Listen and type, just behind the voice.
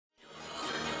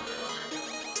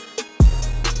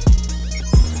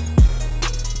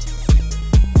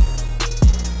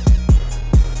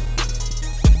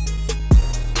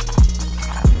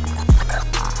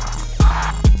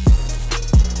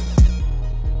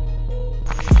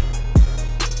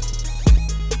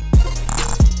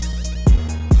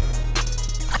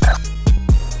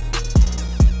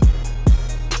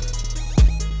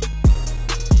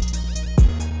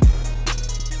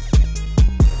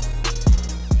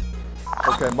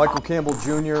Okay, Michael Campbell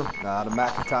Jr. Out of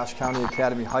McIntosh County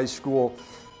Academy High School.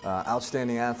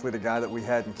 Outstanding athlete, a guy that we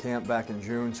had in camp back in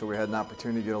June, so we had an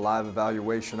opportunity to get a live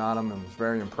evaluation on him, and was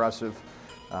very impressive.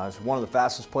 He's one of the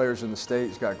fastest players in the state.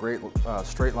 He's got great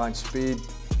straight line speed,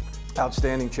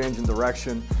 outstanding change in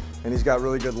direction, and he's got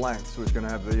really good length, so he's going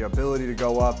to have the ability to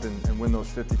go up and win those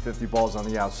 50-50 balls on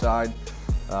the outside.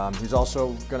 He's also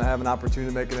going to have an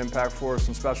opportunity to make an impact for us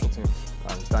in special teams.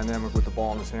 He's dynamic with the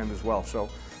ball in his hand as well. So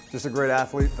just a great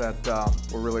athlete that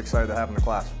we're really excited to have in the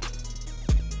class.